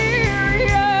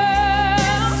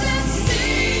 This is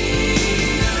serious.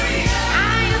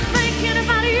 Are you thinking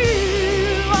about you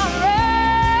or us?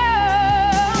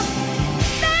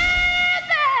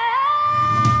 Baby,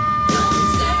 don't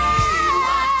say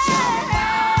what you're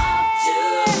about to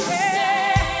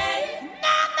say.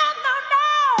 No, no, no, no.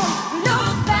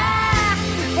 Look back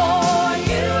before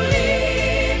you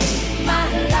leave my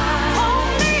life. Oh,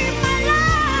 leave my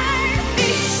life. Be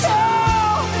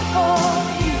sure before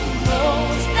you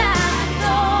close that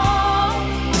door.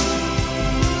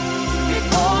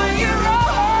 Before you roll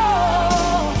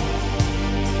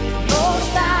those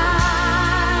dice,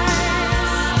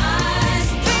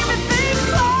 baby, think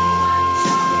twice.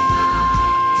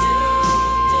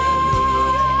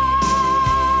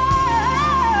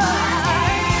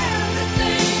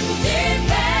 Everything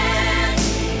depends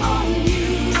on you.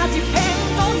 I depend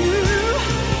on you.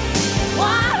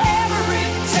 Whatever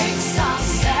it takes, I'll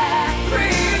sacrifice.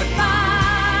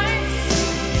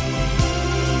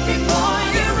 Before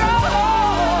you roll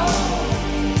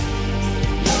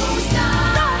those dice.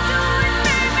 Don't do it,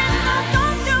 baby. No,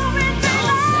 don't do it.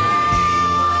 Don't say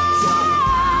what you're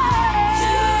about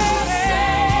to say.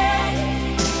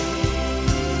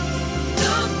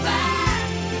 Look back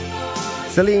before.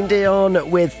 Celine Dion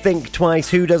with Think Twice.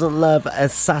 Who doesn't love a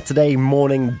Saturday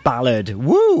morning ballad?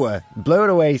 Woo! Blow it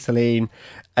away, Celine.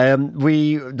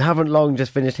 We haven't long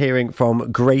just finished hearing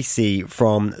from Gracie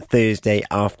from Thursday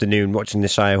afternoon, watching the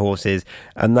Shire Horses,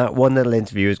 and that one little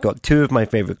interview has got two of my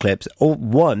favourite clips.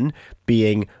 One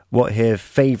being what her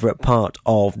favourite part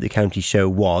of the county show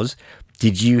was.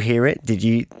 Did you hear it? Did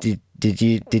you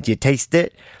taste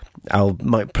it?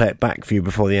 Might play it back for you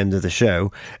before the end of the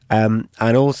show. And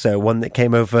also one that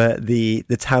came over the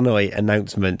tannoy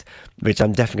announcement, which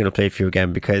I'm definitely going to play for you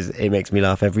again because it makes me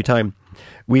laugh every time.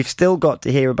 We've still got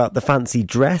to hear about the fancy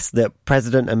dress that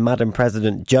President and Madam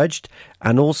President judged,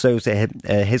 and also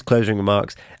his closing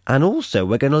remarks. And also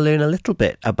we're going to learn a little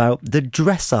bit about the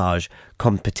dressage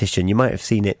competition. You might have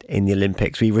seen it in the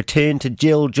Olympics. We return to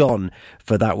Jill John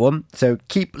for that one. So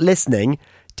keep listening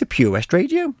to Pure West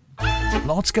Radio.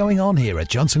 Lots going on here at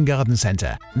Johnson Garden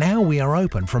Centre. Now we are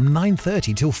open from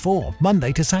 9:30 till 4,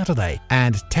 Monday to Saturday,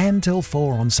 and 10 till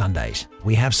 4 on Sundays.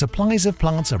 We have supplies of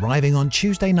plants arriving on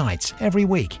Tuesday nights every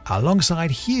week, alongside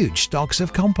huge stocks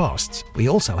of composts. We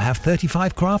also have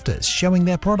 35 crafters showing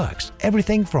their products,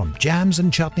 everything from jams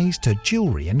and chutneys to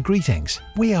jewellery and greetings.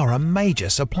 We are a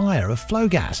major supplier of flow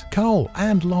gas, coal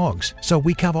and logs, so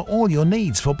we cover all your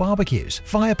needs for barbecues,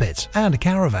 fire pits and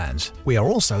caravans. We are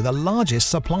also the largest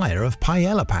supplier of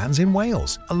paella pans in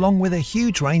Wales, along with a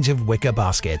huge range of wicker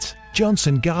baskets.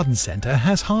 Johnson Garden Centre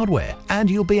has hardware, and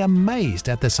you'll be amazed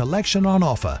at the selection on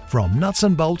offer, from nuts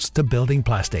and bolts to building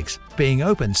plastics. Being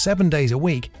open 7 days a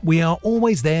week, we are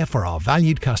always there for our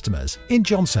valued customers. In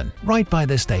Johnson, right by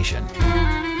the station.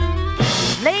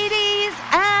 Ladies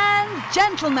and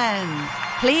gentlemen,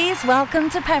 please welcome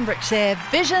to Pembrokeshire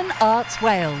Vision Arts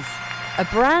Wales, a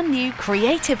brand new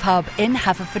creative hub in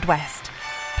Haverfordwest.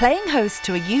 Playing host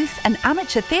to a youth and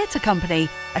amateur theatre company,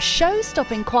 a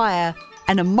show-stopping choir,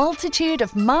 and a multitude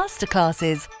of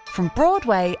masterclasses from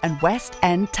Broadway and West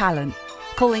End talent.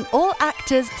 Calling all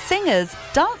actors, singers,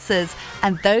 dancers,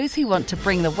 and those who want to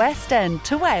bring the West End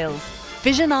to Wales.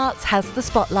 Vision Arts has the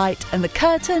spotlight and the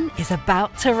curtain is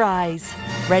about to rise.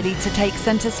 Ready to take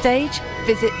centre stage?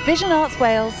 Visit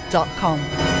visionartswales.com.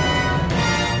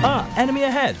 Ah, enemy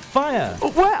ahead. Fire. Oh,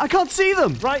 where? I can't see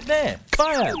them. Right there.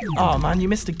 Fire. Oh, man, you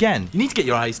missed again. You need to get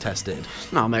your eyes tested.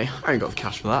 Nah, mate, I ain't got the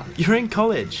cash for that. You're in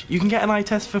college. You can get an eye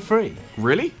test for free.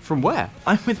 Really? From where?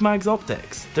 I'm with Mags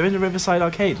Optics. They're in the Riverside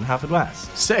Arcade in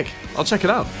Haverfordwest. Sick. I'll check it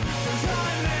out.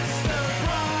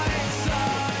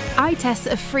 Eye tests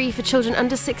are free for children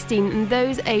under 16 and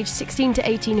those aged 16 to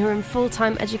 18 who are in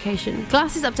full-time education.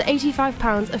 Glasses up to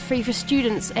 £85 are free for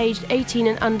students aged 18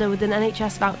 and under with an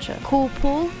NHS voucher. Call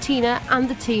Paul, Tina and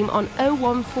the team on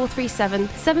 01437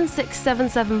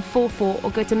 767744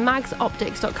 or go to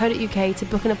magsoptics.co.uk to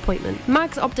book an appointment.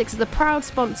 Mags Optics are the proud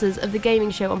sponsors of the gaming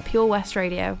show on Pure West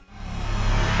Radio.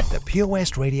 The Pure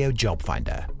West Radio Job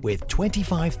Finder, with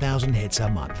 25,000 hits a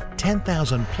month,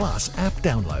 10,000 plus app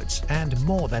downloads, and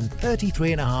more than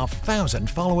 33,500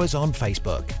 followers on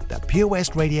Facebook. The Pure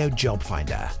West Radio Job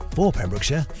Finder, for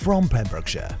Pembrokeshire, from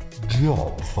Pembrokeshire.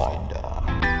 Job Finder.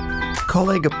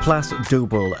 Coleg Plas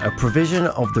Dwbl, a provision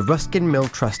of the Ruskin Mill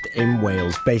Trust in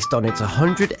Wales based on its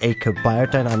 100-acre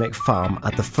biodynamic farm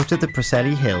at the foot of the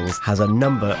Preseli Hills, has a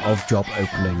number of job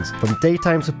openings. From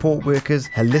daytime support workers,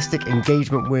 holistic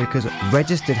engagement workers,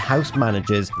 registered house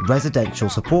managers, residential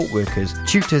support workers,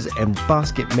 tutors in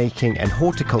basket making and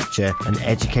horticulture, and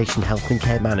education health and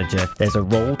care manager, there's a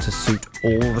role to suit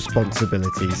all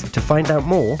responsibilities. To find out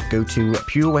more, go to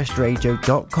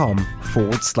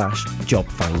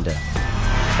purewestradio.com/job finder.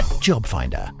 Job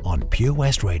Finder on Pure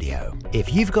West Radio.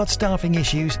 If you've got staffing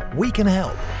issues, we can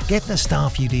help. Get the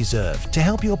staff you deserve to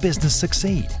help your business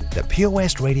succeed. The Pure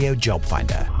West Radio Job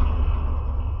Finder.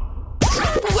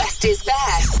 West is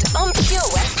best on Pure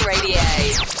West Radio.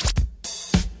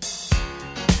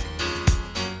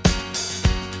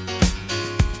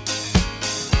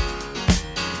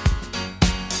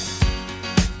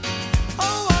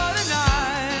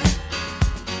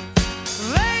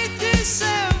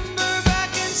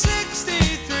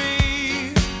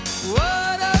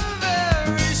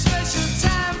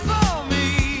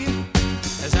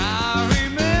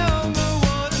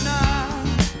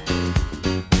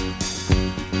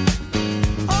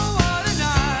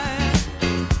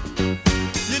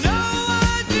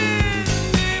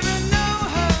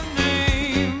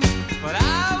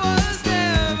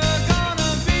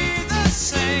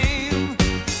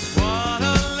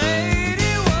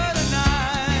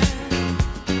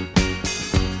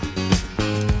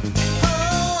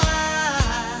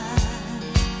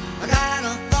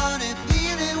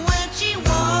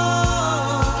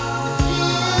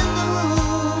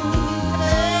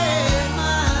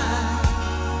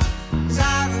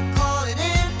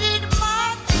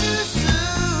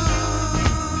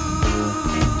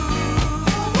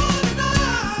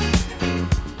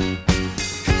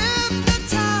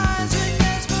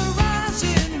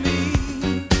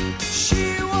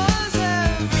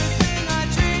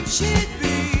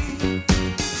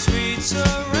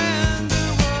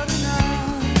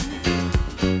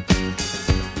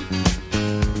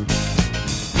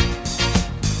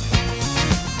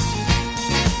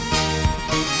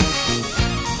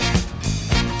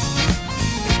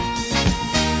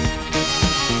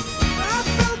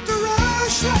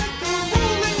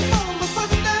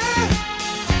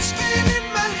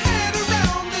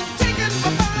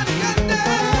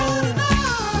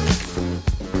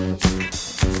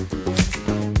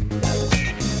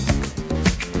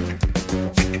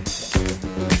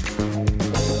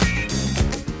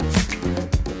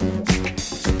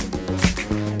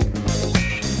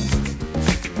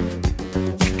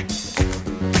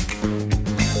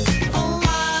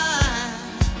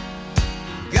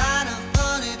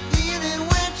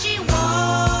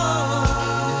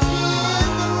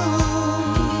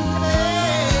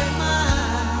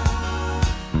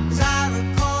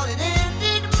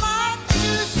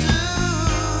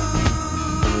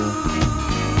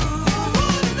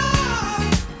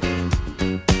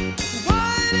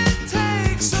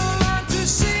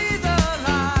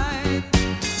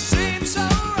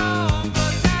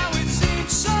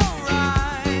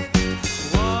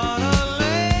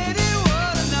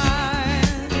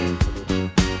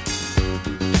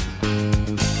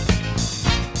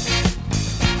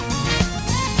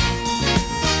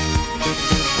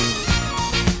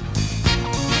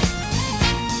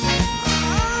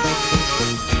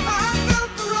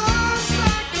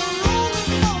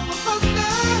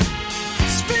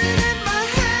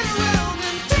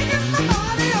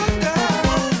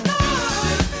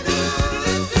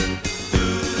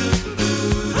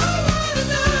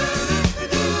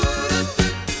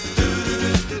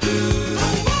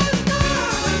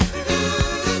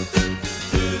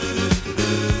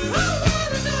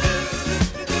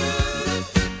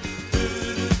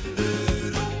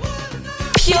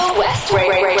 Pure West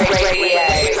Radio.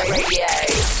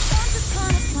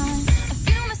 A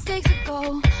few mistakes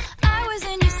ago, I was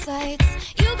in your sights.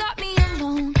 You got me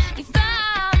alone. You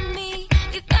found me.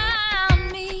 You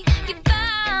found me. You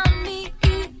found me.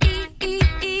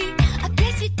 I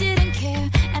guess you didn't care,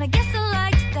 and I guess I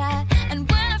liked that. And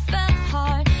when I felt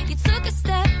hard, you took a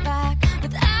step back.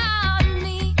 Without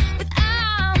me,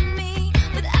 without me,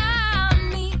 without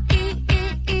me.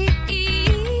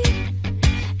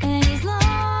 And he's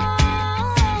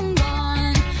long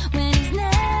gone when he's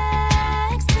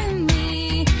next to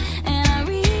me. And I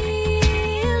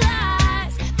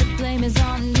realize the blame is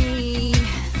on me.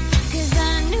 'Cause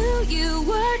I knew you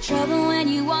were trouble when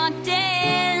you walked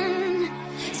in.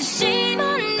 So shame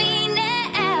on me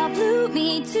now. Blew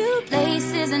me to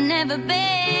places I've never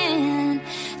been.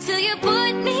 Till you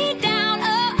put me down.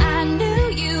 Oh, I knew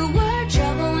you were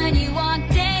trouble when you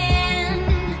walked in.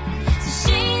 So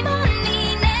shame on me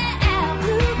now.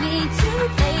 Blew me to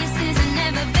places I've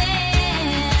never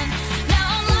been. Now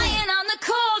I'm lying on the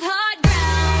cold hard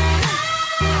ground.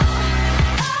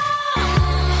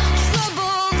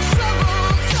 Trouble, trouble,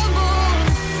 trouble.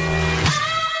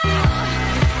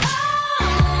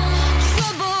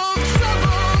 Trouble,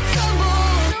 trouble, trouble.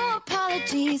 No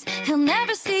apologies, he'll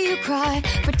never see you cry.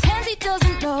 Pretends he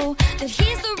doesn't know that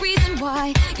he's the reason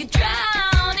why you're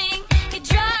drowning, you're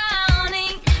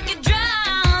drowning, you're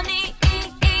drowning.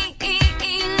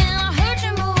 Now I heard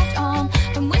you moved on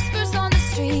from whispers on the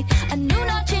street. A new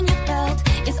notch in your belt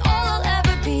is all I'll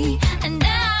ever be. And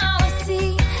now I see,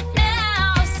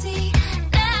 now I see,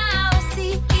 now I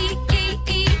see.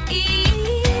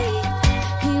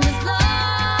 He was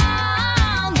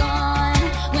long gone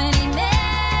when he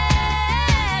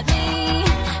met me.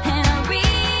 And I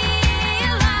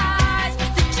realized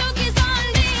the joke is on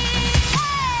me.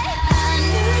 I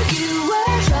knew you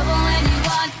were trouble when you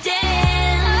walked in.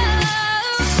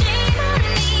 So shame on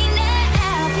me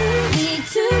now. Blew me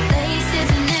to places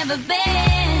I've never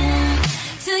been.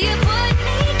 Till you put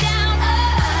me down.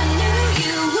 Oh, I knew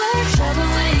you were trouble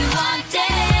when you walked in.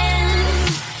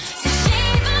 So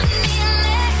shame on me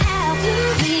now. Blew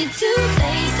me to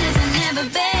places I've never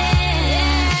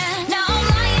been. Now I'm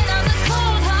lying on the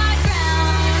cold hard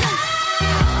ground.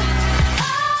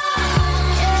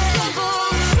 Trouble,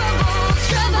 trouble,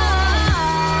 trouble.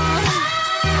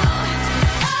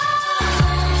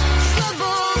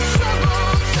 Trouble, trouble,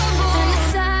 trouble. And the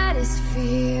saddest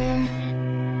fear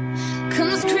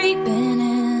comes creeping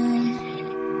in,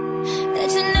 that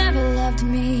you never loved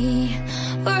me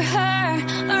or her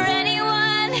or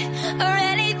anyone or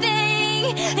anything.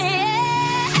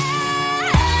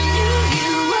 I knew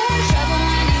you were trouble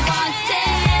when you walked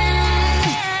in.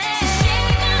 So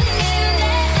shame on me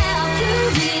now. Blew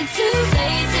me to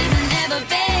places I've never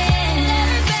been.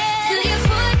 Till you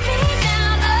put me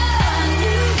down. Oh, I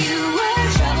knew you were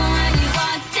trouble when you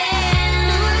walked in.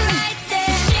 So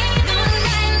shame on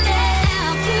me now.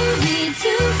 Blew me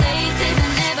to places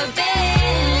I've never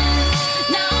been.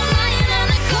 Now I'm lying on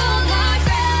the cold hard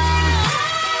ground.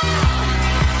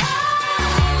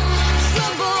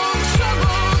 Trouble,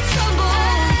 trouble, trouble.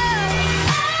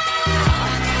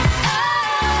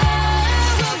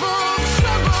 Trouble,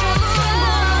 trouble,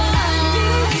 trouble. I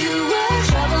knew you were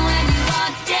trouble when you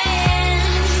walked in.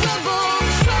 Trouble,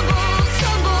 trouble,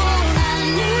 trouble. I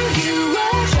knew you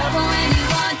were trouble when you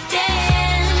walked in.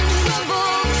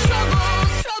 Trouble, trouble,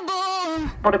 trouble.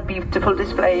 What a beautiful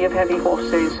display of heavy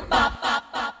horses.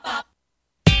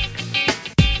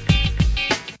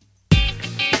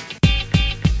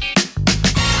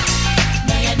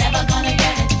 No, you're never gonna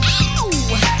get it.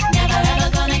 Never ever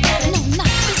gonna get it. No,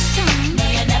 not this time. No,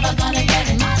 you're never gonna get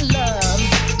it. My love.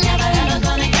 Never ever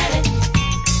gonna get it.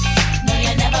 No,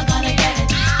 you're never gonna get it.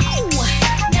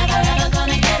 Never ever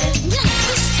gonna get it. Not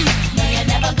this time. No, you're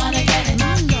never gonna get it.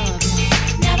 My love.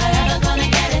 Never ever gonna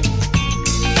get it.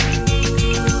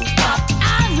 I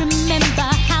remember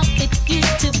how it used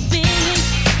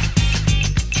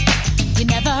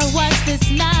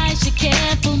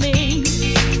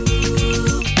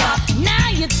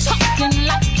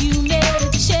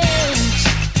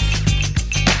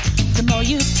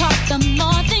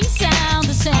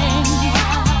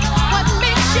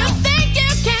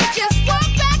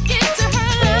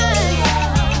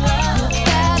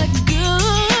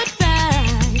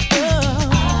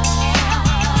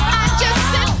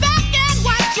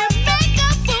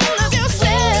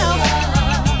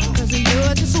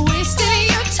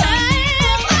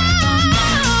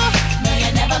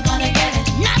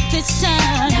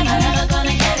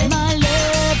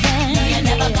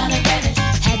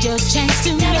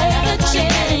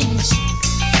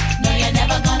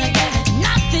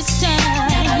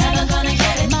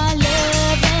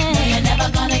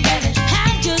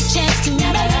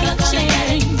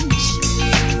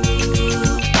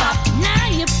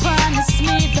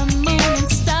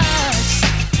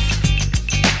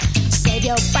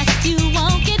You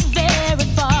won't get